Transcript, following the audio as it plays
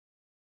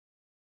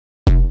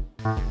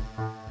You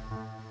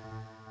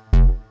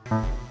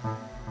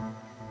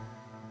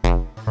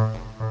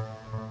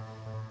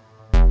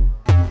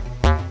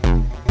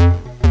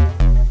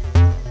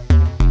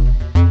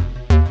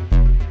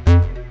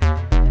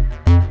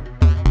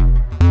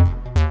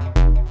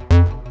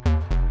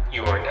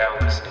are now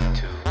listening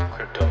to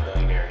Crypto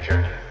Millionaire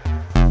Journey.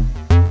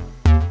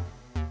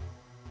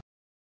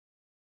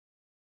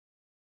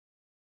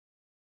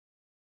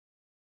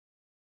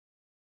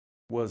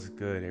 What's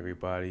good,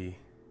 everybody?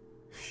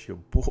 It's your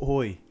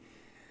boy,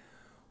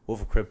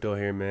 Wolf of Crypto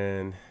here,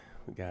 man.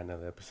 We got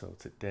another episode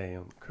today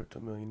on the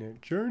Crypto Millionaire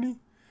Journey.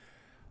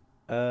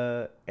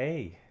 So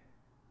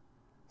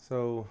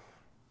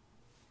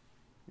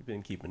you've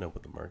been keeping up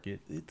with the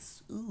market. It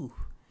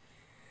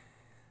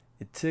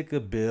took a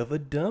bit of a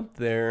dump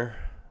there.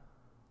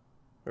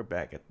 We're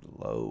back at the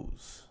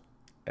lows.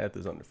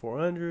 Ether's under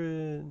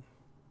 400.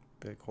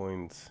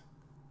 Bitcoin's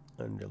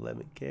under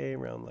 11K,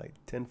 around like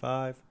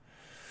 10.5.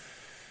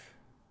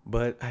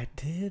 But I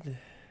did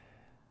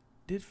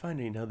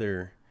find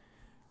another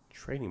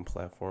trading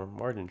platform,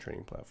 margin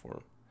trading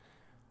platform.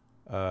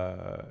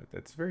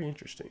 That's very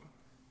interesting.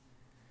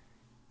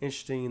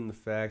 Interesting in the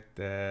fact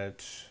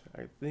that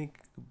I think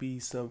it could be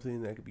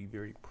something that could be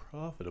very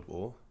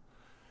profitable.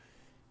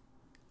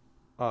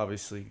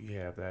 Obviously, you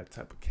have that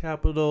type of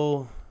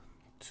capital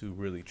to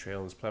really trade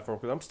on this platform.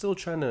 Because I'm still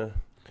trying to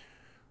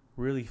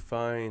really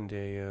find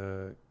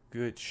a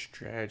good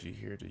strategy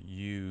here to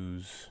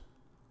use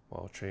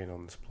while trading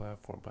on this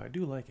platform. But I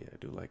do like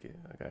it. I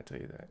gotta tell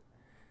you that.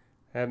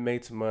 I have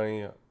made some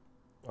money.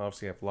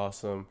 Obviously, I've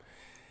lost some.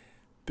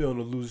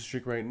 Building a losing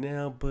streak right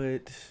now,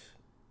 but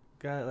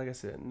got, like I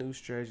said, a new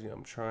strategy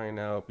I'm trying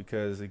out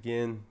because,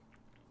 again,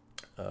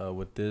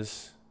 with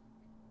this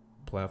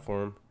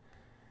platform,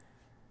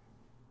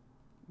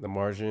 the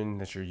margin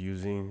that you're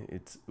using,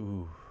 it's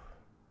If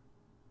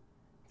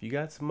you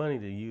got some money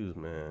to use,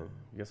 man,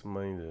 you got some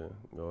money to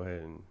go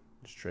ahead and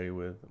just trade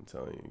with, I'm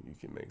telling you, you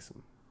can make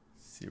some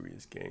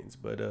serious gains.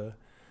 But as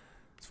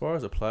far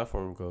as the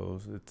platform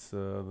goes, it's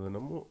the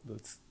number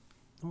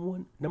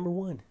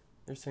one.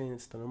 They're saying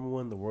it's the number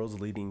one, the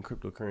world's leading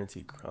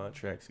cryptocurrency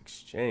contracts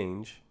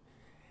exchange,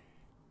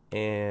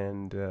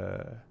 and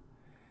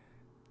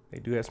they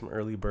do have some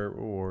early bird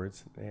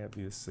rewards. They have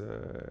this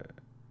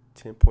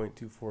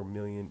 10.24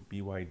 million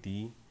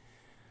BYD,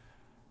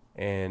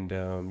 and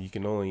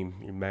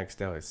you're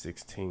maxed out at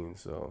 16,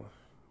 so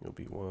you'll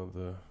be one of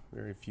the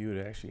very few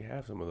to actually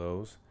have some of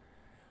those.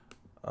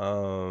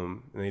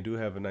 And they do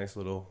have a nice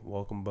little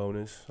welcome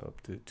bonus up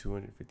to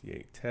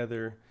 258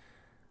 tether.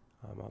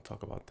 I'll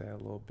talk about that a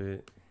little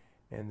bit.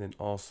 And then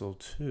also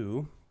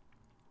too,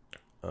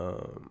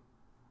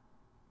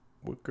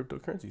 what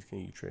cryptocurrencies can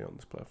you trade on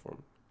this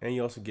platform? And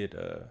you also get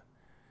on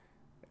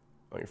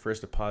your first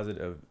deposit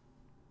of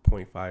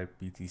 0.5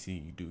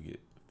 BTC, you do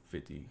get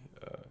 50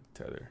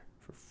 tether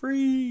for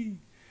free.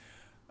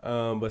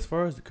 But as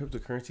far as the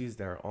cryptocurrencies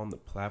that are on the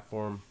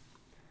platform,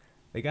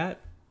 they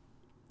got,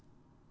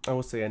 I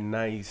would say, a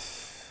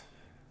nice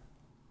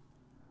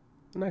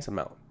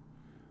amount.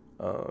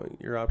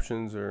 Your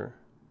options are,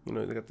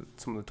 they got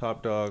some of the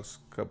top dogs,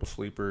 a couple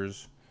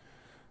sleepers.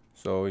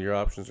 So your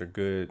options are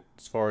good.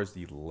 As far as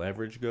the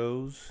leverage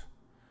goes,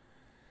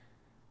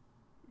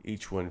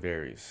 each one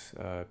varies.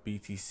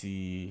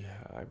 BTC,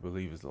 I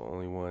believe, is the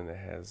only one that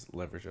has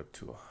leverage up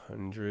to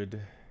 100.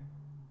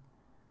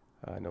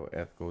 I know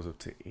ETH goes up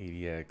to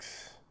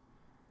 80x,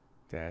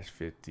 Dash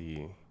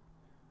 50.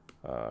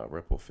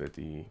 Ripple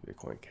 50,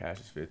 Bitcoin Cash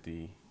is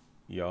 50,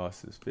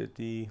 EOS is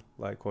 50,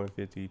 Litecoin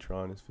 50,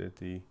 Tron is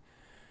 50.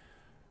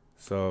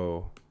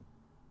 So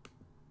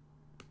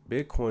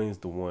Bitcoin is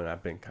the one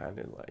I've been kind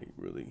of like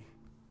really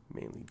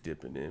mainly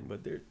dipping in,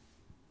 but they're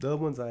the other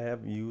ones I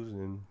have used,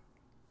 and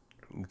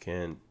you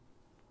can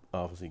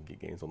obviously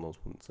get gains on those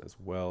ones as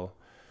well.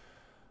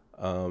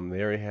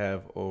 They already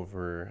have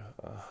over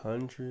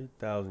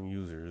 100,000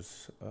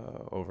 users,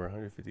 over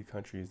 150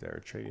 countries that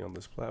are trading on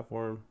this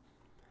platform.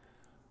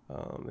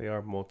 They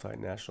are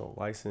multinational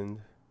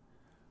licensed,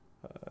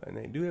 and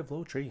they do have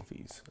low trading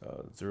fees,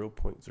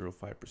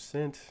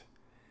 0.05%.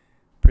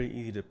 Pretty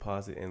easy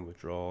deposit and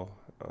withdrawal.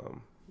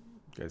 You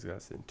guys got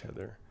to send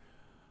tether.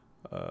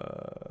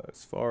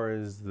 As far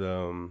as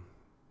the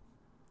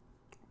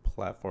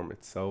platform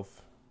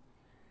itself,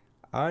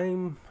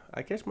 I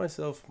catch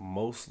myself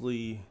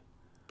mostly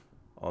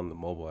on the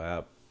mobile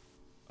app.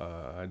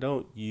 I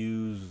don't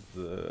use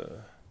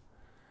the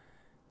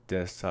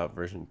desktop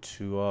version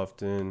too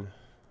often.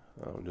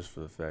 Just for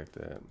the fact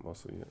that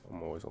mostly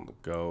I'm always on the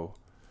go.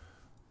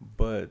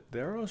 But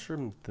there are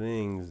certain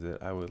things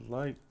that I would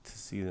like to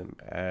see them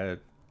add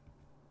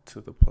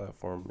to the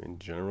platform in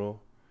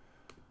general,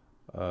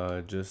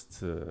 just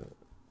to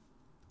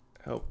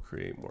help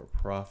create more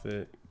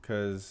profit.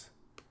 Because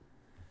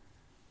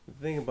the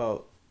thing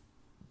about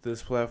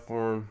this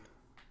platform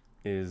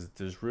is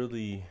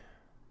you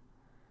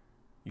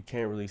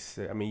can't really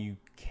say, I mean, you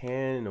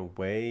can in a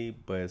way,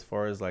 but as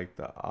far as like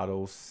the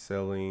auto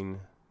selling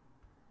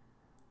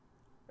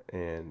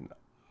and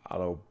the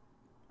auto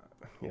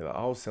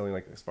selling,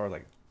 like as far as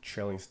like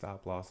trailing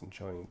stop loss and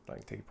trailing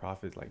like take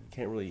profit. Like you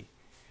can't really,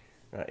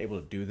 you're not able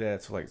to do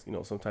that. So like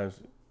sometimes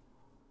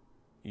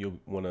you'll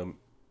want to,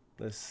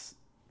 let's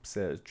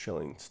set a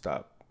trailing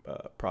stop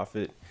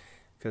profit,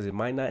 because it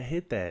might not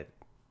hit that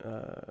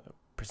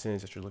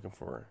percentage that you're looking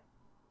for.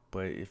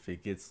 But if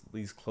it gets at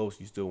least close,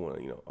 you still want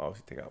to,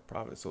 obviously take out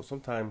profit. So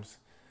sometimes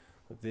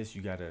with this,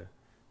 you got to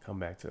come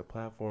back to a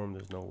platform.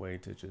 There's no way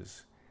to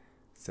just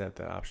set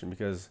that option,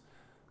 because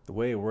the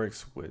way it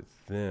works with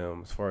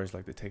them, as far as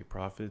like the take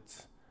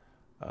profits,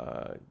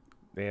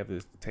 they have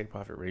this take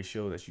profit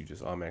ratio that you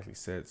just automatically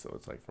set. So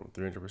it's like from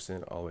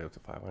 300% all the way up to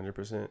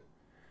 500%.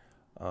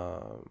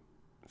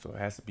 So it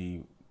has to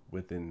be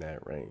within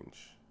that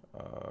range.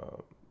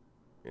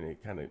 And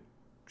it kind of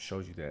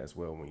shows you that as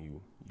well when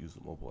you use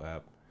the mobile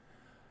app.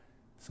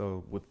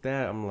 So with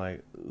that, I'm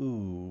like,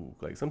 ooh,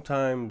 like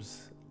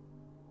sometimes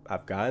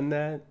I've gotten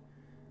that,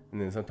 and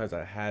then sometimes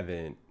I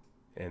haven't.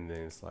 And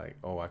then it's like,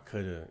 oh, I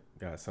could have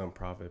got some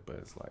profit, but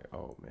it's like,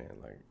 oh man,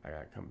 like I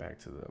gotta come back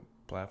to the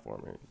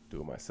platform and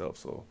do it myself.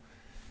 So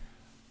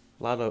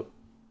a lot of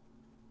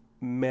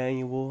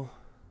manual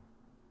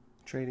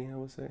trading, I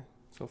would say,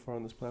 so far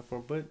on this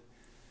platform. But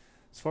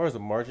as far as the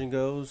margin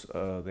goes,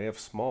 they have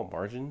small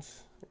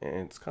margins,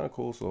 and it's kind of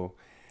cool. So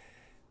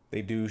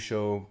they do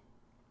show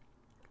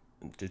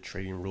the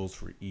trading rules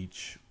for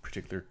each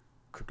particular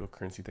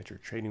cryptocurrency that you're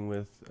trading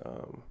with.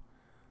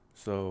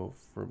 So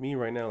for me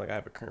right now, like I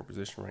have a current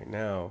position right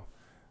now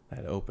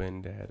that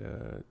opened at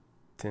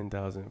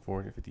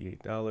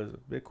 $10,458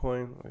 of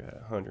Bitcoin. I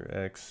got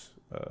 100x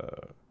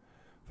for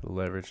the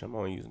leverage. I'm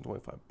only using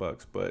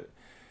 $25, but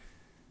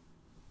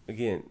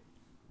again,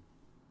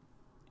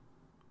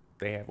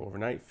 they have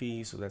overnight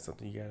fees, so that's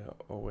something you gotta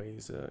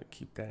always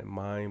keep that in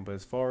mind. But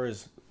as far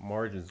as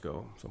margins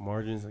go, so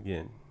margins,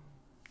 again,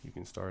 you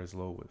can start as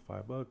low with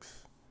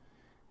 $5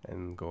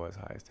 and go as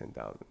high as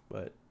 10,000.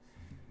 But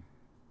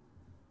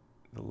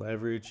the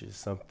leverage is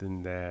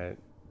something that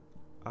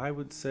I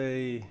would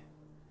say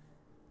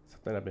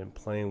something I've been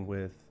playing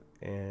with,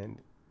 and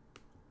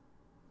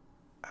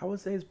I would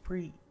say it's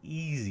pretty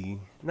easy.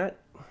 Not,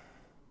 I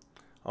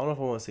don't know if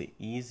I want to say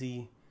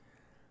easy,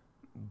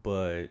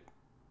 but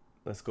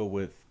let's go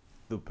with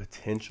the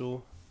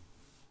potential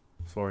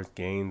as far as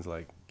gains,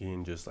 like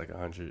getting just like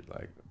 100,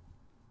 like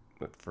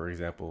for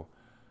example,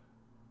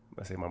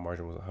 let's say my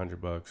margin was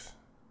 $100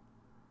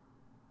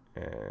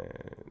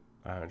 and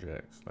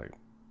 100x, like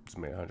just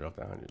made 100 off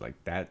that 100.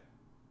 Like that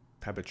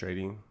type of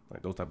trading,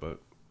 like those type of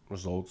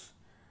results,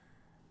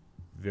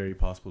 very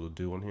possible to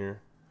do on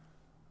here.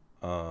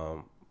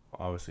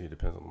 Obviously it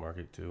depends on the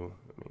market too.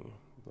 I mean,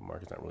 the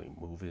market's not really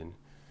moving,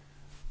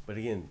 but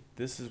again,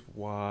 this is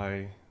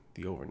why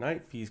the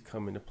overnight fees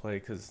come into play,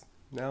 because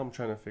now I'm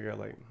trying to figure out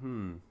like,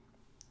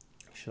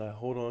 should I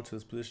hold on to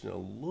this position a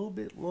little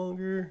bit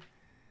longer,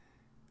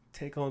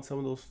 take on some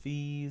of those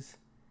fees,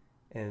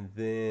 and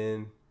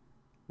then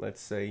let's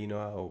say, you know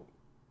how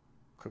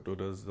crypto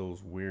does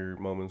those weird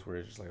moments where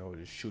it's just like, oh, it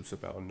just shoots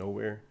up out of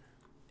nowhere,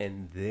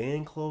 and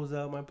then close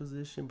out my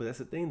position. But that's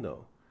the thing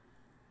though,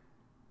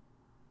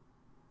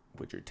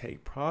 with your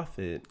take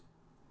profit,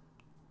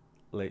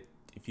 like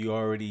if you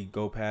already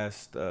go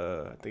past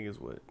I think it's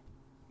what,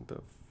 the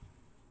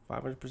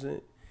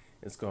 500%,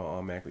 it's gonna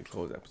automatically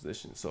close that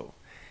position. So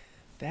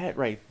that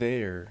right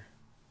there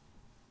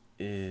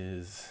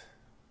is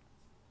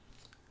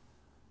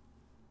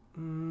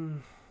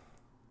I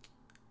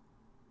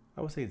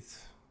would say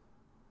it's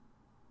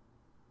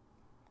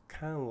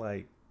kind of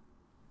like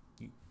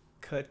you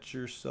cut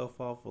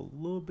yourself off a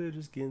little bit,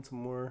 just getting some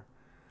more.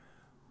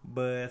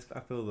 But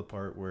I feel the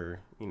part where,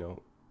 the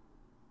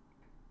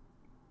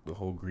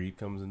whole greed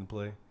comes into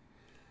play.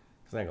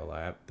 Cause I ain't gonna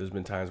lie, there's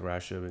been times where I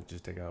should have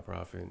just taken out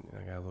profit, and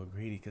I got a little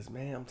greedy. Cause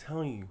man, I'm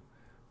telling you,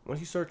 once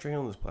you start trading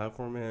on this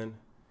platform, man,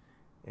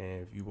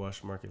 and if you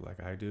watch the market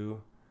like I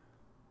do,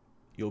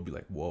 you'll be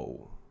like,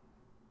 whoa.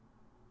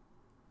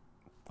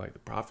 Like the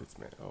profits,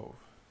 man. Oh,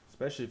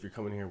 especially if you're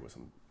coming here with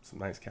some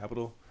nice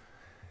capital.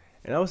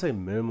 And I would say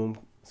minimum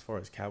as far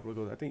as capital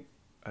goes, I think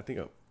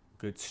a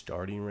good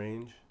starting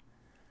range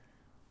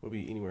would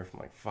be anywhere from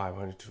like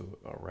 500 to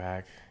a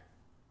rack.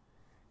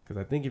 Because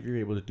I think if you're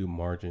able to do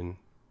margin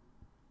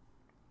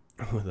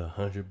with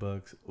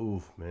 $100,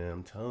 oof, man,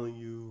 I'm telling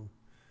you,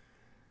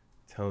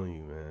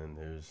 man,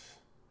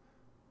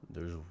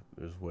 there's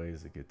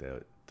ways to get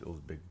those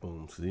big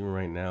booms. Because even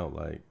right now,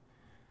 like,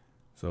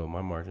 so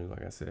my margin,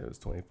 like I said, was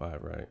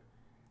 25, right?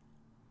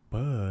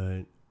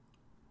 But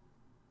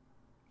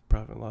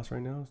profit and loss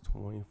right now is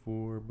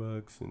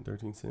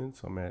 $24.13.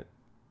 So I'm at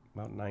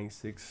about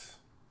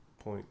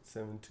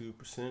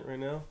 96.72% right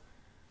now.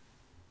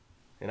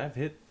 And I've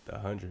hit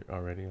 100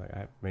 already. Like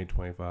I made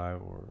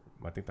 25, or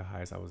I think the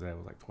highest I was at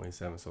was like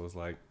 27. So it's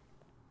like,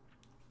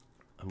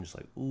 I'm just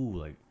like, ooh,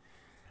 like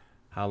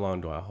how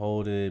long do I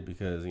hold it?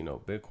 Because,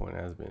 Bitcoin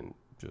has been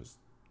just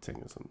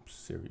taking some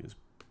serious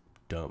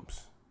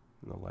dumps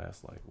in the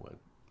last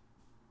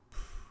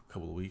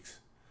couple of weeks.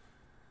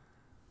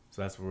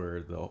 So that's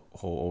where the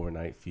whole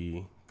overnight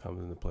fee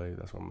comes into play.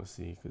 That's what I'm gonna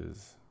see,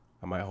 because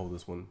I might hold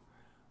this one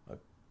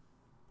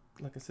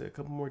like I said, a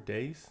couple more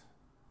days,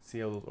 see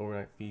how those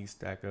overnight fees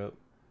stack up,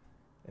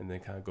 and then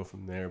kind of go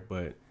from there.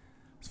 But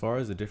as far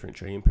as the different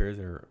trading pairs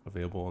that are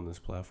available on this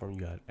platform,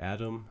 you got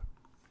Atom,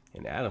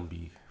 and Atom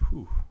be,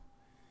 whew,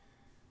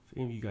 if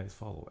any of you guys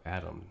follow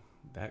Atom,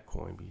 that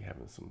coin be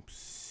having some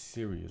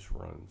serious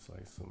runs,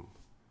 like some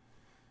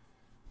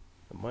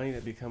the money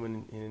that be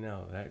coming in and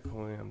out of that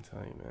coin. I'm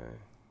telling you, man,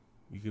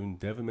 you can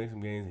definitely make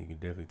some gains and you can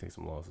definitely take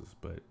some losses.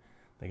 But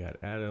they got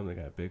Atom, they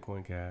got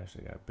Bitcoin Cash,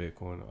 they got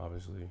Bitcoin,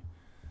 obviously.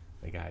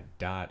 They got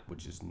Dot,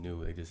 which is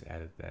new. They just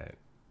added that.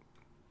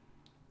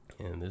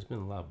 And there's been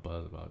a lot of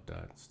buzz about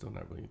Dot. Still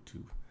not really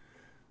too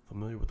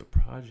familiar with the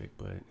project,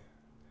 but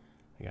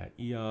they got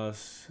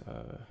EOS,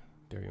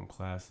 Ethereum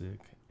Classic,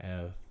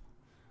 F,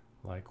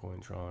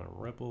 Litecoin, Tron,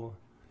 Ripple.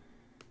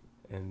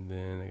 And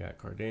then they got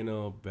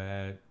Cardano,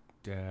 BAT,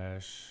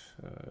 Dash,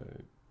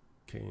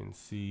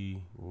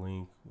 KNC,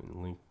 Link.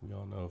 And Link, we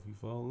all know if you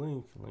follow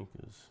Link, Link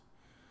is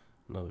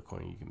another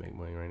coin you can make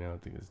money right now. I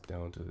think it's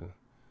down to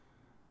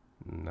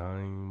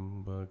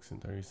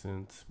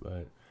 $9.30,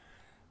 but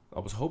I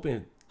was hoping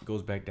it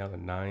goes back down to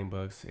 $9,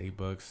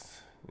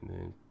 $8, and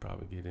then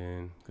probably get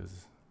in,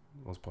 because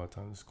once upon a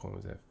time this coin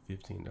was at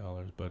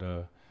 $15. But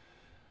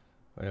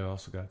I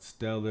also got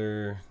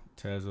Stellar,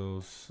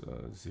 Tezos,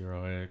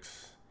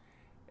 0x,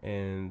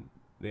 and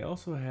they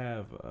also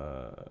have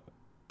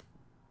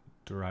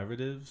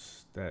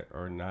derivatives that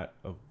are not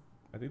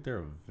I think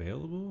they're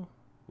available.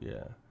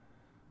 Yeah.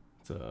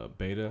 It's a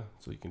beta,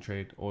 so you can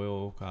trade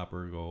oil,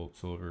 copper, gold,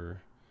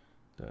 silver,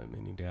 the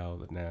mini Dow,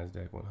 the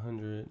Nasdaq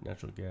 100,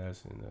 natural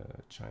gas, and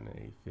the China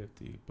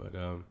 850. But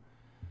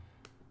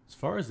as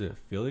far as the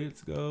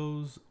affiliates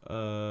goes,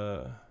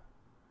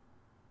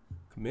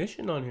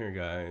 commission on here,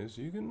 guys.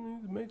 You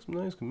can make some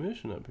nice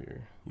commission up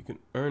here. You can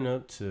earn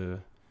up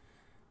to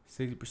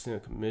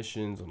 60%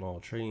 commissions on all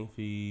trading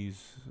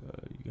fees.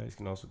 You guys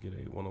can also get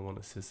a one-on-one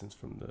assistance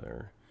from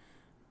their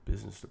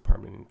business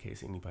department in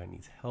case anybody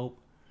needs help.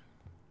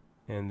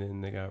 And then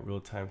they got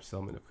real-time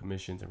settlement of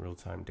commissions and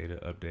real-time data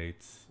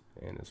updates.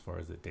 And as far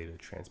as the data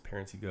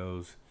transparency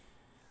goes,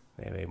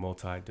 they have a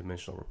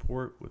multi-dimensional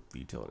report with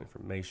detailed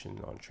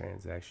information on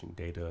transaction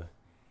data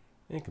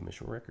and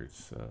commission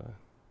records.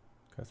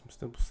 Got some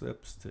simple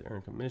steps to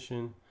earn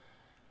commission.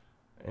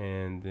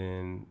 And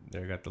then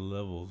they got the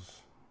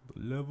levels.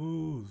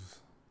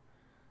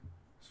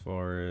 As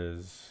far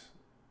as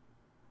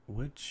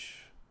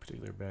which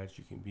particular batch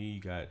you can be,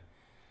 you got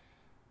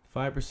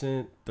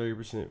 5%, 30%,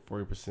 40%, 50%,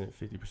 60%.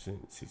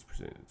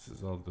 This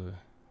is all the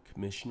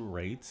commission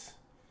rates.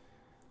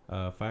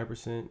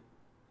 5%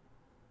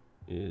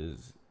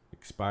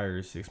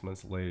 expires 6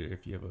 months later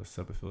if you have a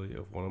sub-affiliate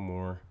of one or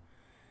more.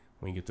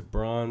 When you get to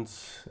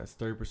bronze, that's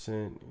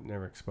 30%. It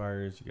never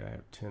expires. You gotta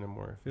have 10 or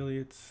more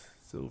affiliates.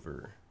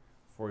 Silver,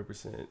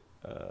 40%.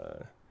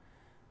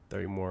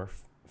 30 more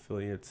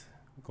affiliates.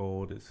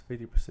 Gold is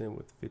 50%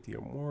 with 50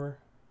 or more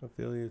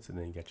affiliates. And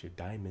then you got your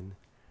diamond,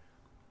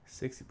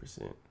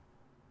 60%.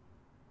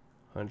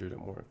 100 or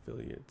more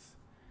affiliates.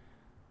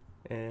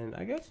 And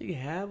I guess you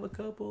have a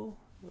couple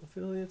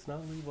affiliates, and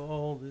I'll leave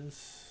all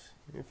this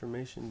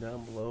information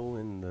down below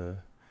in the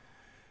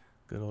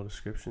good old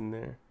description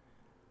there.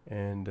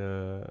 And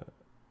no,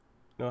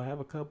 I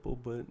have a couple,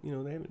 but they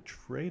haven't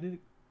traded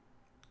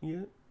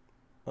yet.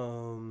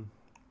 Now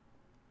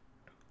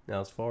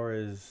as far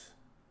as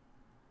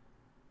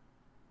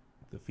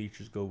the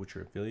features go with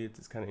your affiliates,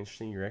 it's kind of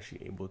interesting. You're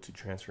actually able to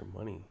transfer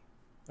money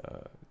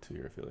to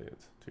your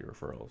affiliates, to your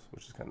referrals,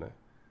 which is kind of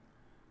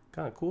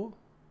cool.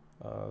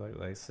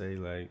 Like say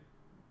like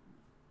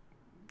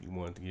you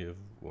want to give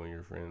one of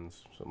your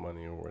friends some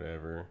money or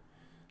whatever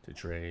to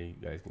trade,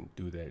 you guys can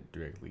do that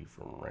directly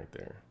from right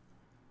there.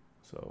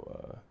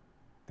 So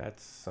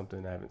that's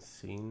something I haven't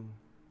seen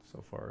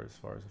so far as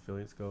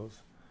affiliates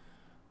goes,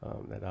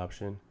 that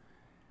option.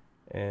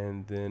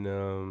 And then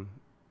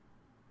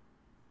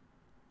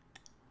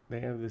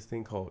they have this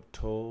thing called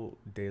Toll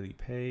Daily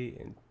Pay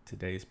and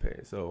Today's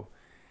Pay. So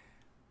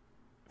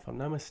if I'm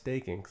not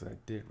mistaken, because I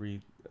did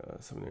read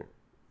some of their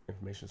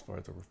information as far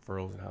as the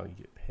referrals and how you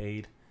get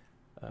paid,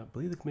 I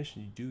believe the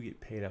commission, you do get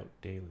paid out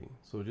daily.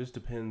 So it just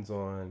depends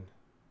on,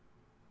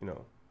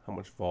 how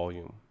much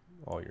volume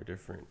all your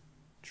different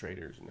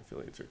traders and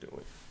affiliates are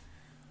doing.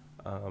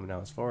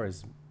 Now, as far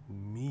as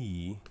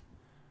me,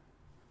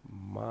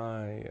 if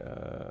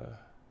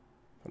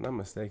I'm not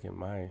mistaken,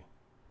 my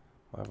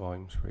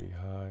volume's pretty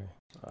high.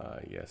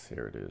 Yes,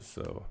 here it is.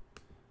 So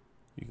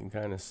you can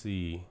kind of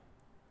see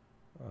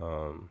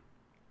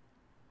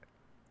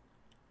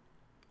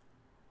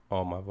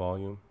all my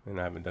volume,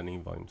 and I haven't done any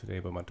volume today,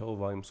 but my total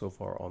volume so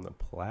far on the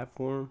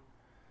platform,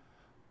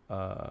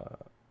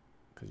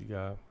 because you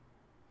gotta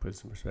put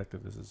some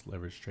perspective, this is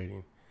leverage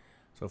trading.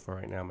 So far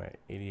right now I'm at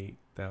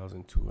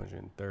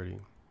 88,230,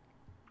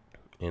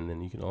 and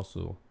then you can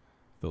also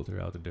filter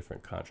out the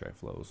different contract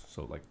flows,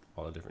 so like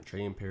all the different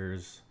trading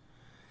pairs,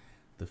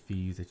 the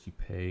fees that you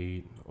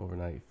paid,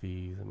 overnight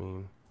fees. I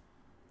mean,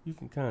 you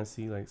can kind of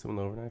see like some of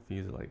the overnight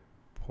fees are like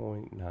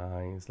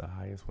 0.9 is the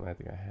highest one I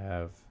think I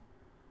have.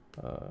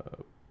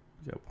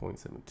 You got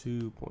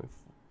 0.72,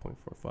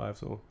 0.45.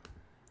 So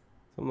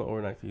some of the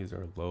overnight fees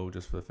are low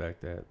just for the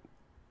fact that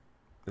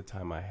the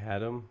time I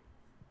had them,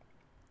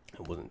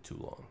 it wasn't too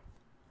long.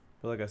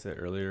 But like I said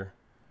earlier,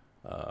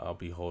 I'll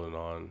be holding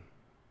on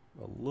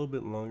a little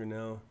bit longer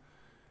now,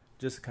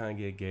 just to kind of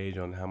get a gauge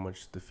on how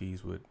much the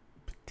fees would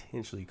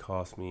potentially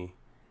cost me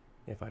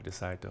if I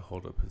decide to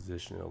hold a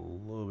position a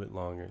little bit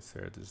longer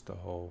instead of just the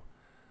whole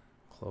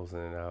closing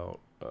it out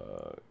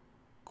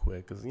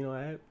quick. Because, you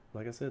know,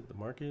 like I said, the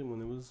market,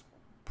 when it was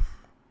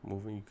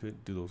moving, you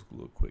could do those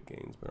little quick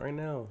gains. But right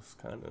now, it's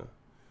kind of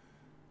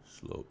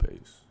slow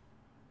pace,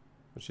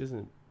 which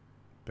isn't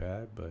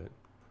bad. But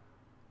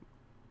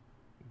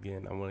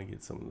again, I want to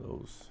get some of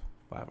those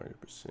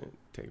 500%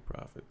 take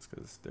profits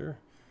because they're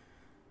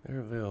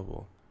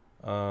available.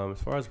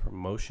 As far as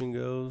promotion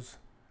goes,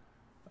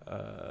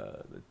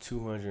 the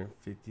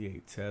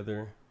 258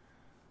 tether.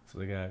 So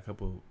they got a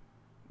couple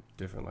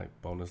different like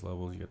bonus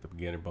levels. You got the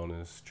beginner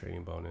bonus,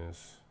 trading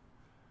bonus.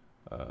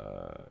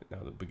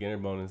 Now the beginner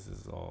bonus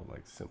is all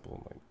like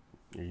simple, like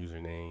your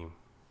username,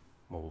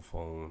 mobile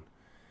phone,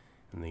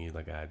 and then you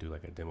like gotta do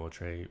like a demo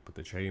trade. But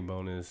the trading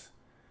bonus,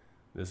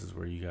 this is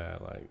where you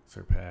gotta like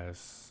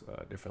surpass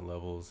different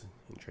levels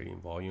in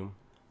trading volume,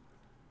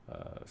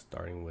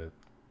 starting with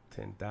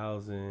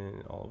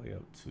 10,000 all the way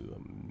up to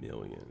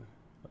 1,000,000.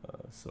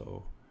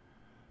 So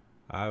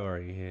I've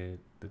already hit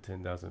the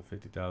 10,000,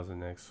 50,000.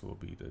 Next will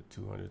be the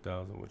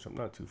 200,000, which I'm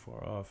not too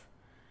far off.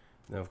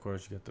 Now, of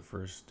course, you got the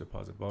first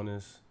deposit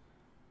bonus,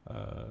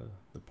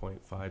 the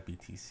 0.5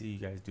 BTC. You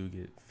guys do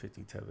get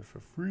 50 tether for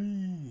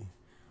free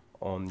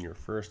on your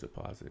first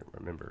deposit.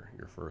 Remember,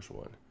 your first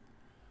one.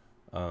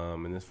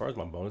 And as far as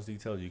my bonus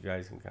details, you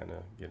guys can kind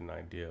of get an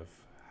idea of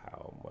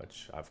how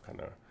much I've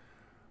kind of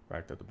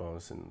racked up the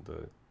bonus in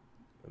the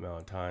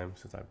amount of time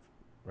since I've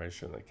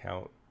registered an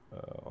account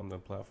on the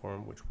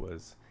platform, which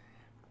was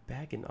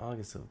back in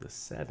August of the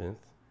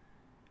 7th.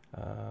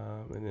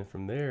 And then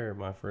from there,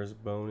 my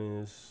first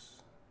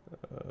bonus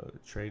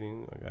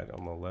trading, I got it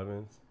on the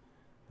 11th.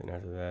 Then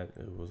after that,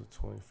 it was the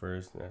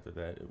 21st. And after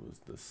that, it was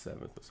the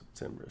 7th of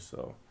September.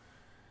 So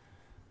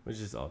it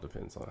just all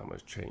depends on how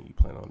much trading you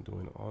plan on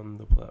doing on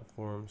the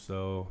platform.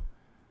 So,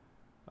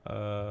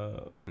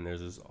 and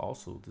there's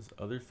also this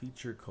other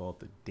feature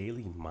called the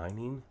daily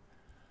mining.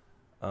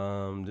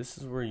 This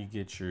is where you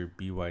get your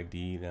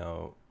BYD.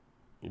 Now,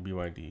 your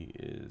BYD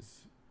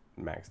is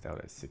maxed out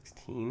at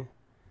 16.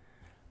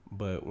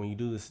 But when you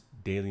do this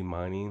daily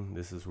mining,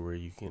 this is where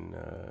you can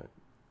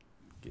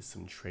get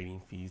some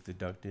trading fees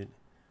deducted.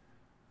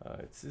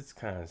 It's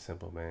kind of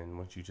simple, man.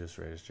 Once you just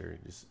register,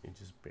 it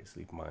just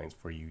basically mines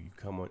for you. You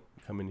come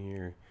in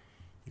here,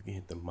 you can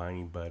hit the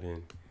mining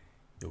button.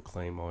 You'll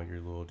claim all your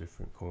little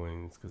different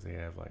coins because they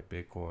have like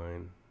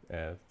Bitcoin,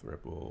 ETH,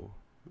 Ripple,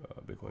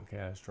 Bitcoin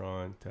Cash,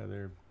 Tron,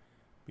 Tether,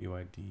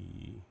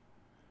 BYD,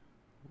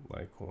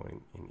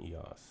 Litecoin, and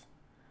EOS.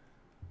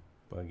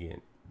 But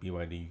again,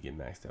 BYD you get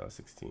maxed out at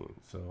 16.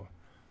 So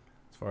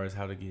as far as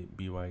how to get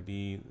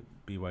BYD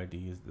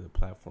is the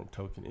platform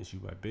token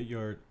issued by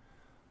Bityard.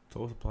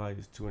 Total supply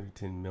is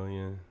 210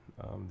 million.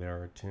 There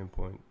are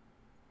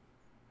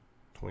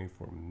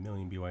 10.24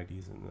 million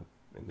BYDs in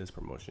this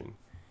promotion.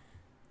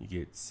 You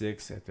get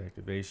 6 at the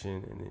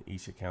activation, and then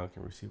each account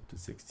can receive up to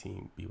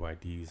 16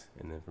 BYDs,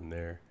 and then from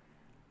there,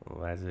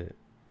 well, that's it.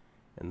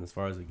 And as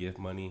far as the gift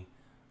money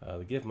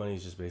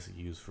is just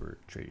basically used for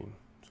trading.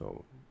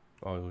 So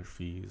all your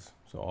fees,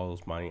 so all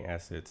those mining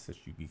assets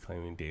that you be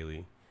claiming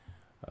daily,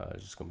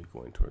 is just gonna be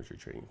going towards your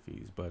trading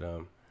fees. But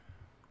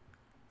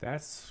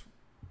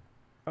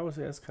I would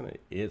say that's kind of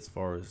it as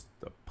far as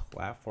the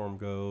platform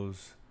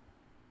goes.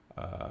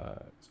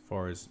 As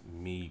far as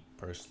me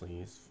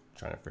personally is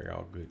trying to figure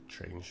out a good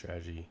trading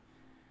strategy,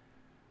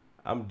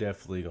 I'm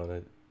definitely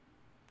gonna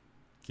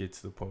get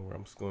to the point where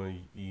I'm just going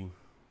to be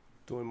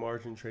doing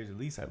margin trades. At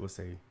least I would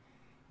say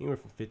anywhere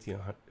from 50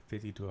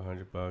 to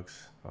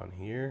 $100 on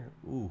here.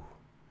 Ooh,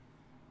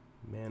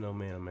 man, oh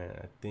man, oh man!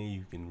 I think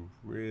you can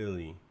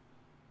really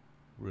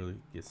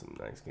get some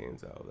nice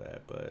gains out of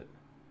that, but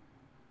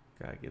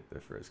gotta get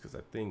there first, because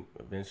I think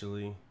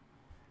eventually,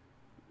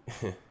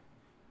 if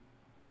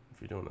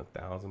you're doing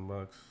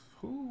 $1,000,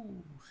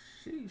 whoo,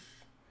 sheesh.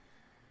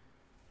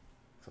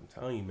 So I'm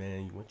telling you,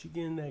 man, once you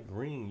get in that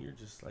green, you're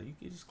just like, you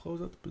can just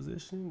close out the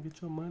position,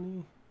 get your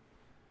money.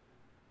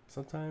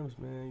 Sometimes,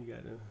 man, you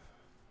gotta,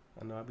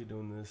 I know I'll be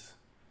doing this,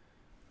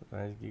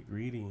 sometimes you get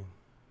greedy.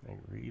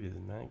 That greed is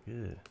not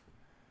good,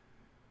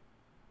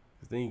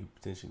 because then you could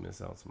potentially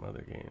miss out some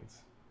other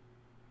gains.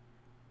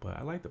 But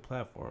I like the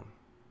platform,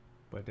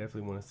 but I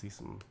definitely want to see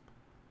some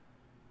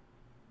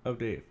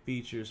updated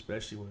features,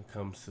 especially when it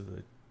comes to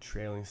the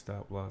trailing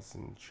stop loss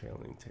and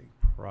trailing take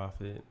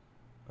profit.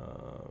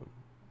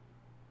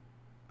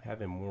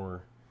 Having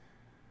more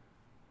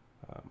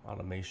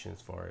automation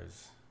as far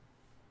as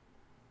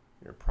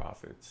your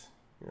profits,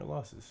 your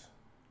losses.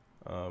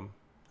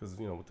 Because,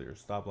 you know, with your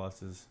stop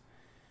losses,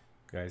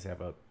 you guys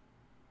have up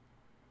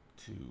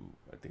to,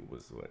 I think it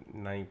was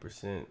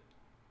 90% as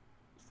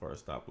far as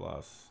stop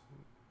loss.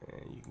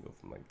 And you can go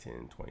from like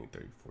 10, 20,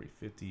 30, 40,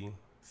 50,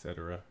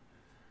 etc.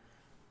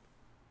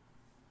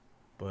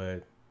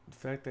 But the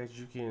fact that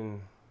you can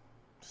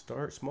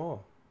start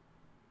small,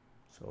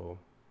 so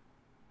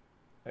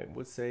I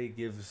would say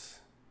gives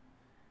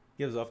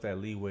off that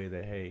leeway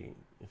that, hey,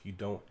 if you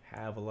don't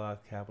have a lot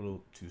of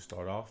capital to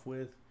start off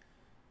with,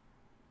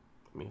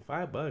 I mean,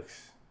 $5,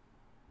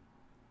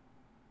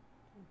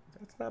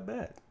 that's not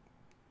bad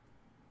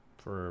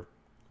for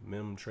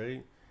minimum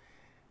trade,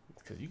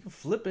 because you can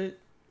flip it.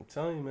 I'm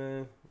telling you,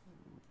 man,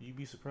 you'd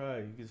be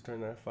surprised. You can just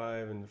turn that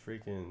 5 into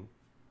freaking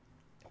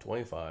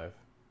 25.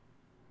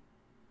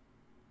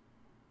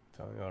 I'm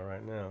telling y'all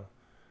right now.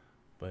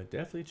 But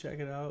definitely check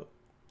it out.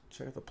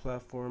 Check out the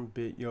platform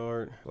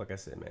Bityard. Like I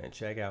said, man,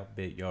 check out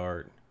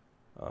Bityard.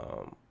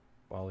 I'll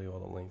leave all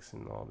the links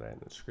and all that in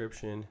the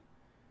description.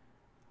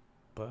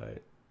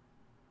 But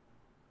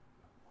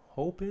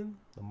hoping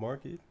the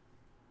market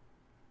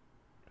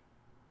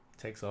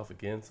takes off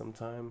again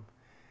sometime.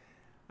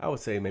 I would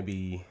say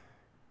maybe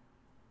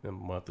in a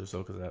month or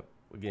so, because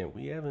again,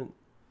 we haven't.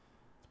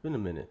 It's been a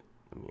minute.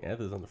 I mean, ETH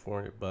is under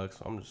 $400,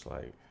 so I'm just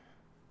like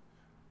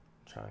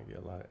trying to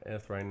get a lot of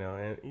ETH right now,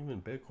 and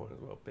even Bitcoin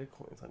as well.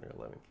 Bitcoin's under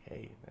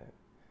 11K, man.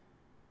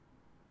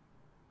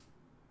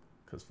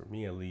 Because for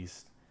me, at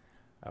least,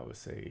 I would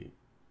say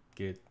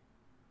get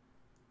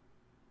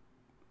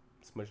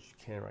as much as you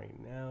can right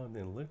now, and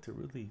then look to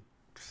really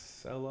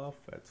sell off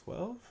at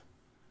 12.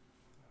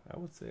 I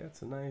would say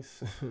that's a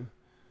nice.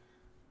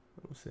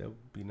 I would say that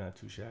would be not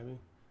too shabby.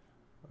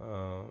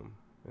 And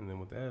then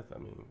with ETH, I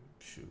mean,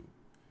 shoot,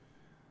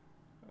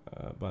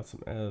 bought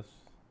some ETH.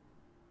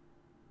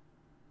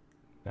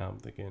 Now I'm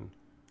thinking,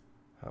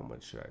 how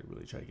much should I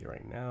really try to get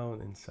right now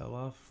and then sell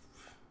off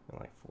at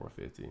like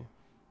 450?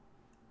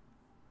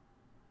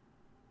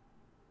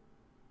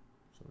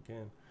 So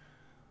again,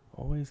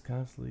 always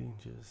constantly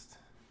just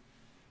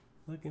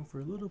looking for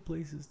little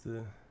places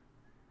to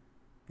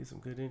get some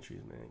good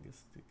entries, man.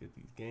 Get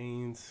these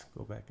gains,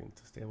 go back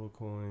into stable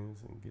coins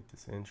and get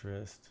this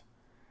interest.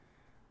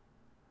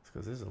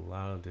 Because there's a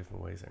lot of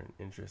different ways that are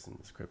interest in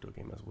this crypto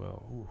game as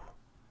well. Ooh,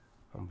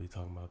 I'm gonna be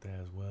talking about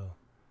that as well.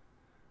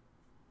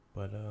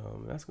 But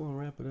that's gonna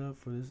wrap it up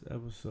for this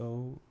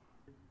episode.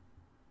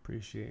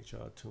 Appreciate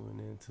y'all tuning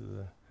in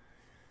to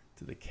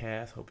the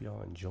cast. Hope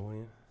y'all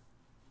enjoying.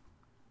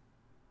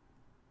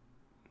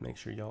 Make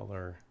sure y'all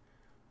are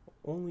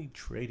only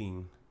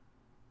trading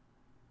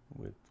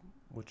with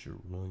what you're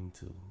willing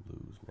to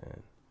lose,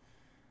 man.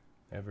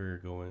 Never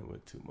go in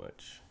with too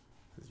much,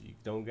 because if you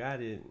don't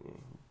got it,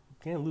 you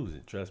can't lose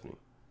it. Trust me.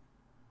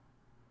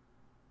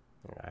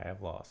 I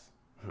have lost.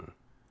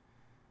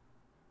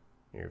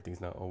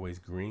 Everything's not always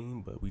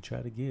green, but we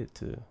try to get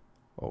to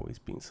always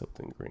being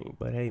something green.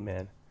 But hey,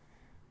 man,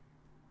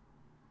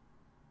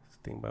 it's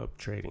the thing about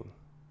trading.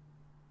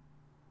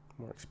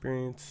 More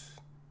experience,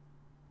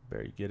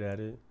 better you get at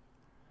it.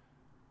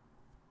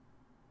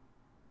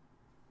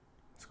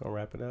 It's gonna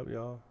wrap it up,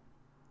 y'all.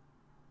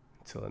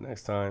 Until the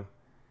next time,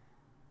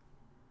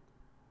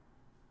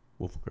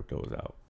 Wolf of Crypto is out.